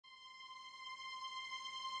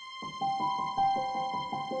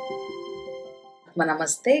Aatma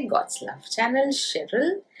Namaste, God's Love channel,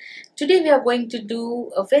 Cheryl. Today we are going to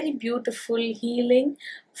do a very beautiful healing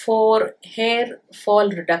for hair fall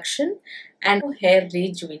reduction and hair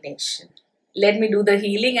rejuvenation. Let me do the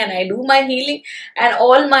healing, and I do my healing and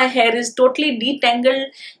all my hair is totally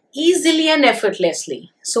detangled easily and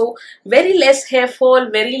effortlessly. So very less hair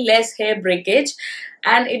fall, very less hair breakage,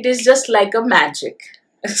 and it is just like a magic.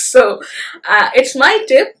 So it's my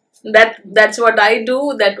tip that's what I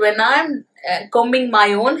do, that when I'm combing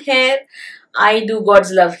my own hair, I do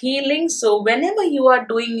God's love healing. So whenever you are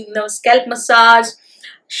doing scalp massage,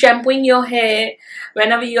 shampooing your hair,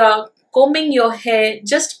 whenever you are combing your hair,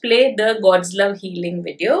 just play the God's love healing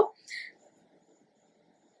video.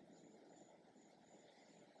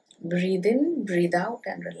 Breathe in, breathe out,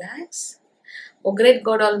 and relax. O great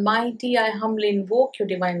God Almighty, I humbly invoke your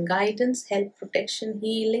divine guidance, help, protection,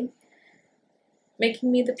 healing,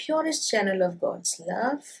 making me the purest channel of God's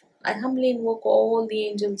love. I humbly invoke all the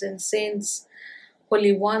angels and saints,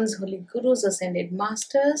 holy ones, holy gurus, ascended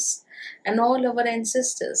masters, and all our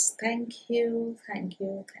ancestors. Thank you, thank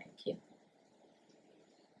you, thank you.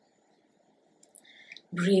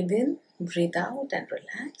 Breathe in, breathe out, and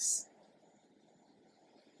relax.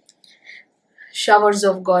 Showers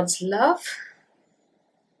of God's love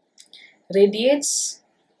radiates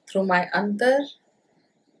through my antar,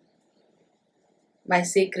 my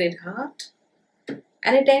sacred heart,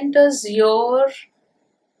 and it enters your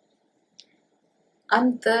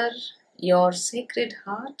antar, your sacred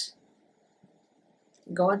heart.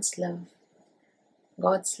 God's love,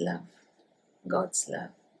 God's love, God's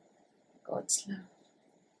love, God's love,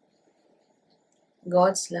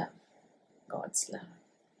 God's love, God's love,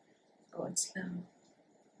 God's love,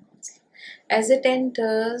 God's love. As it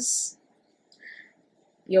enters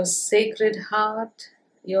your sacred heart,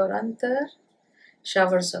 your antar,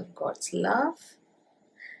 showers of God's love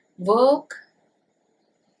work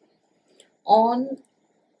on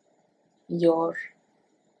your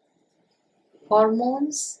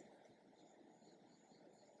hormones,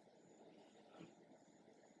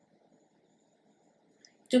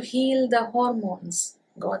 to heal the hormones.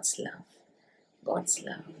 God's love, God's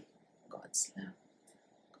love, God's love,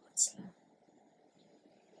 God's love,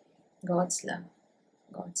 God's love,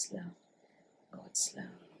 God's love, God's love, God's love,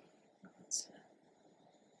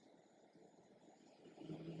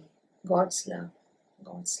 God's love,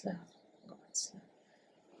 God's love, God's love,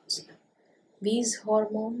 God's love. These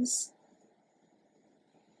hormones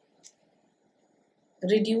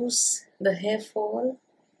reduce the hair fall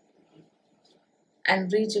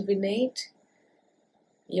and rejuvenate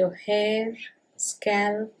your hair,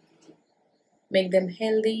 scalp, make them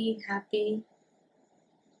healthy, happy,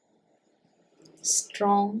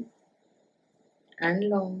 strong, and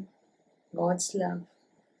long. God's love,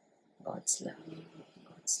 God's love,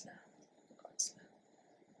 God's love, God's love,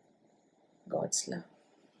 God's love,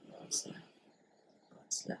 God's love,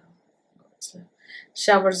 God's love, God's love.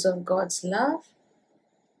 Showers of God's love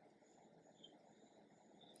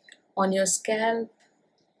on your scalp,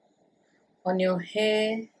 on your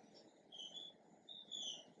hair,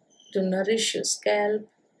 to nourish your scalp,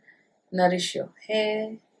 nourish your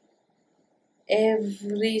hair.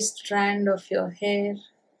 Every strand of your hair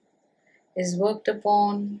is worked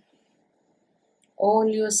upon. All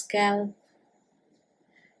your scalp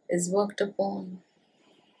is worked upon.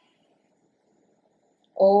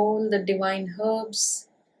 All the divine herbs,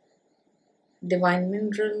 divine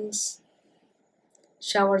minerals,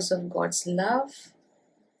 showers of God's love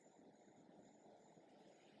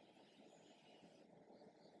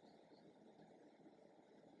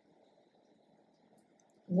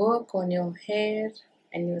work on your hair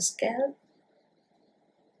and your scalp,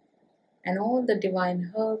 and all the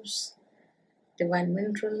divine herbs, divine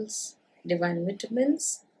minerals, divine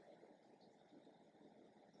vitamins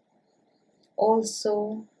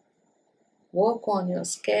also work on your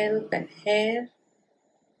scalp and hair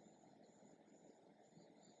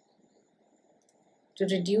to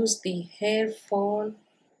reduce the hair fall,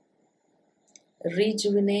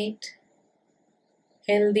 rejuvenate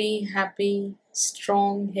healthy, happy,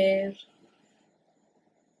 strong hair,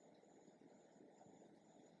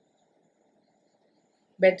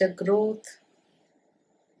 better growth,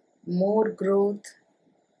 more growth,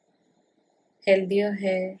 healthier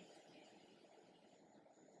hair,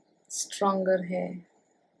 stronger hair.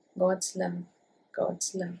 God's love,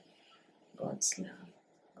 God's love, God's love,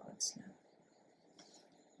 God's love,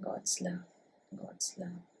 God's love, God's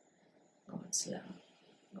love, God's love,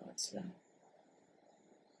 God's love,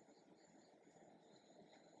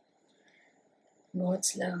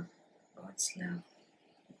 God's love, God's love, God's love,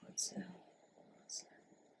 God's love.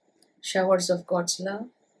 Showers of God's love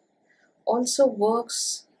also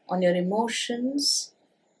works on your emotions,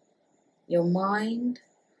 your mind,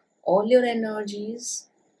 all your energies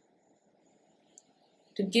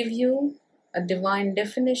to give you a divine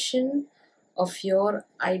definition of your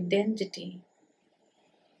identity.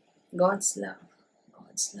 God's love,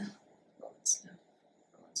 God's love, God's love,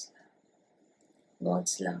 God's love,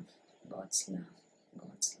 God's love, God's love,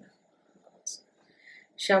 God's love, God's love.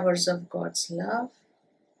 Showers of God's love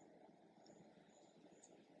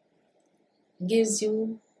gives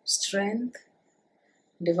you strength,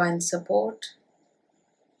 divine support,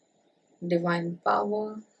 divine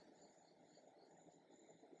power,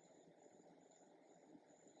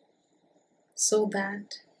 so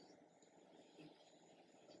that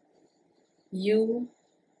you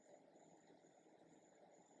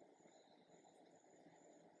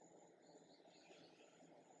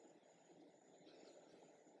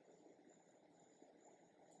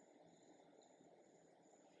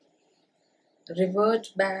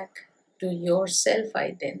revert back to your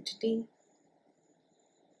self-identity,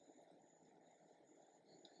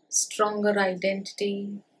 stronger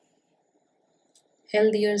identity,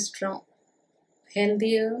 healthier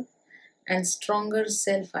and stronger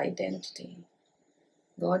self-identity.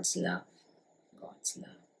 God's love, God's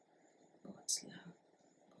love, God's love,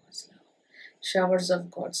 God's love. Showers of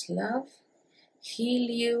God's love heal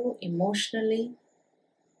you emotionally,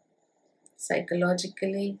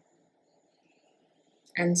 psychologically,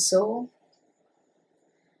 and so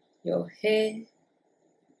your hair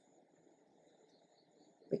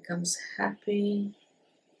becomes happy,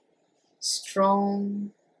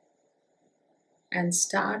 strong, and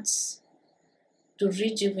starts to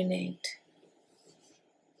rejuvenate.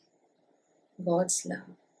 God's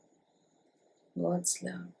love, God's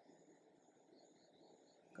love,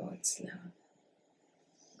 God's love,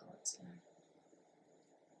 God's love,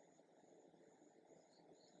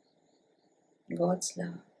 God's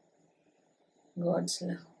love, God's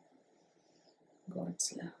love,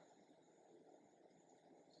 God's love,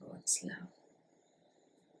 God's love,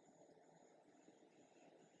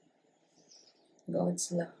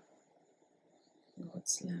 God's love,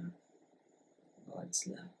 God's love, God's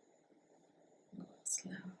love, God's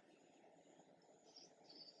love.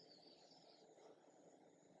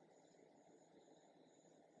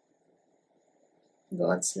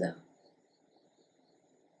 God's love,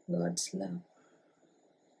 God's love,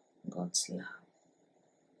 God's love,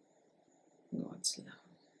 God's love.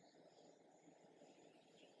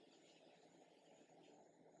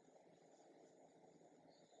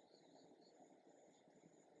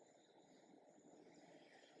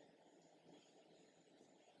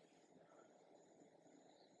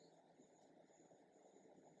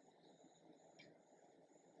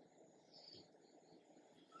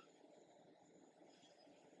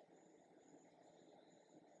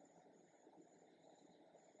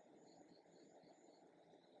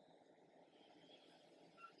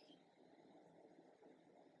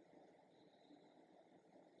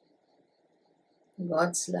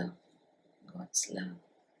 God's love, God's love,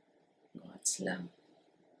 God's love,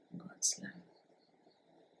 God's love.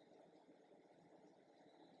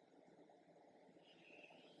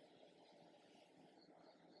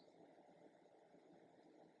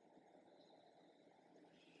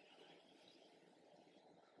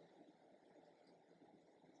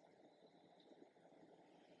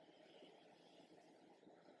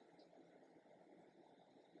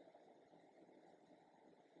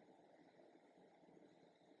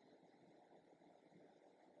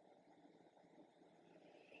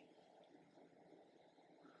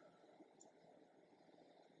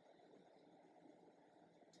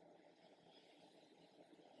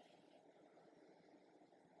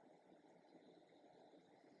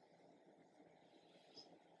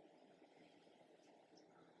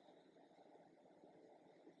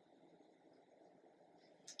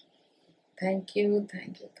 Thank you,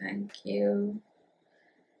 thank you, thank you.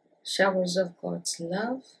 Showers of God's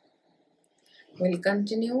love will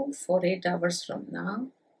continue for 8 hours from now.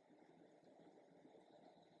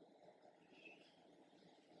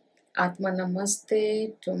 Aatma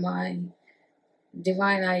Namaste to my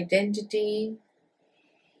divine identity.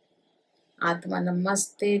 Aatma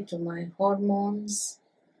Namaste to my hormones.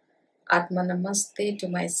 Aatma Namaste to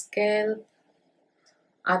my scalp.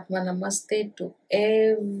 Aatma Namaste to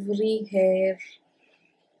every hair.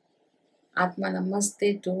 Aatma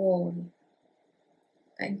Namaste to all.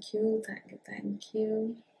 Thank you, thank you, thank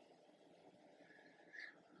you.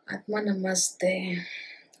 Aatma Namaste.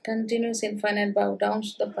 Continuous infinite bow down to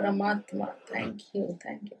the Paramatma. Thank you,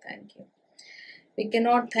 thank you, thank you. We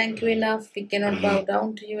cannot thank you enough. We cannot bow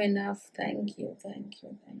down to you enough. Thank you, thank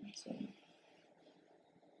you, thank you. Thank you.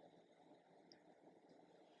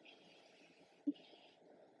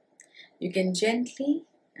 You can gently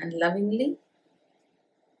and lovingly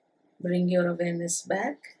bring your awareness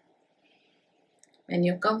back. When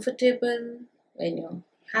you're comfortable, when you're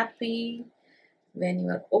happy, when you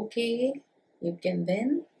are okay, you can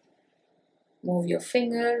then move your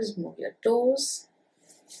fingers, move your toes,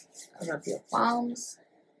 rub your palms,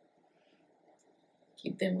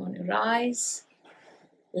 keep them on your eyes.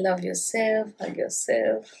 Love yourself, hug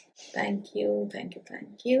yourself. Thank you, thank you,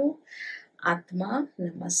 thank you. Atma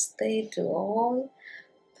Namaste to all.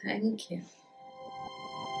 Thank you.